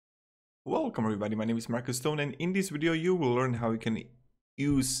Welcome everybody, my name is Marcus Stone, and in this video you will learn how you can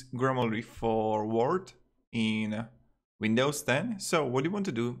use Grammarly for Word in Windows 10. So what you want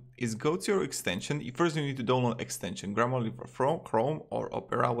to do is go to your extension. First you need to download extension, Grammarly for Chrome or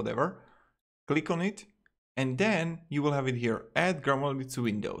Opera, whatever. Click on it and then you will have it here, add Grammarly to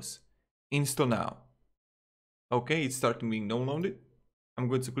Windows. Install now. Okay, it's starting being downloaded. I'm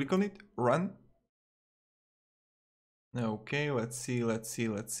going to click on it, run. Okay, let's see.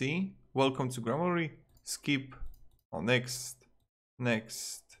 Welcome to Grammarly. Skip. Oh, next.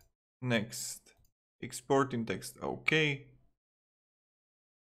 Exporting text. Okay.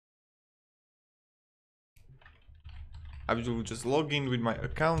 I will just log in with my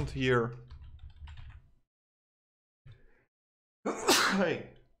account here. Hey,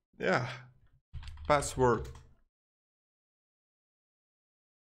 yeah. Password.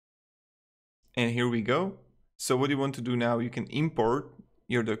 And here we go. So what you want to do now, you can import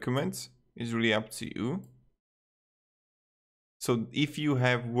your documents. It's really up to you. So if you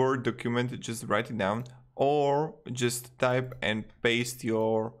have Word document, just write it down or just type and paste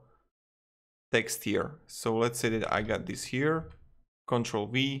your text here. So let's say that I got this here, Control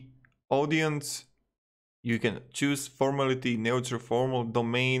V, audience. You can choose formality, neutral, formal,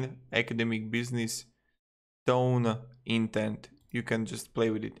 domain, academic, business, tone, intent. You can just play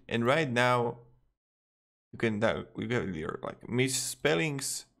with it. And right now, we have here like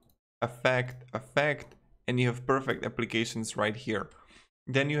misspellings, effect, and you have perfect applications right here.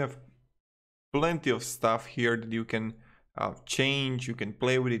 Then you have plenty of stuff here that you can change. You can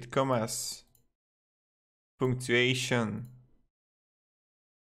play with it, commas, punctuation,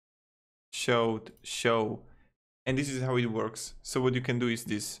 show, and this is how it works. So what you can do is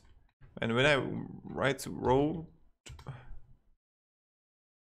this, and when I write wrote,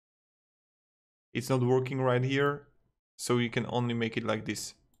 it's not working right here, so you can only make it like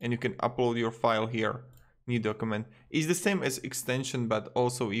this, and you can upload your file here. New document is the same as extension, but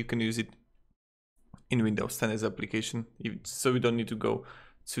also you can use it in Windows 10 as application, so you don't need to go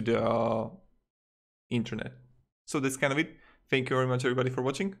to the internet. So that's kind of it. Thank you very much everybody for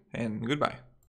watching, and goodbye.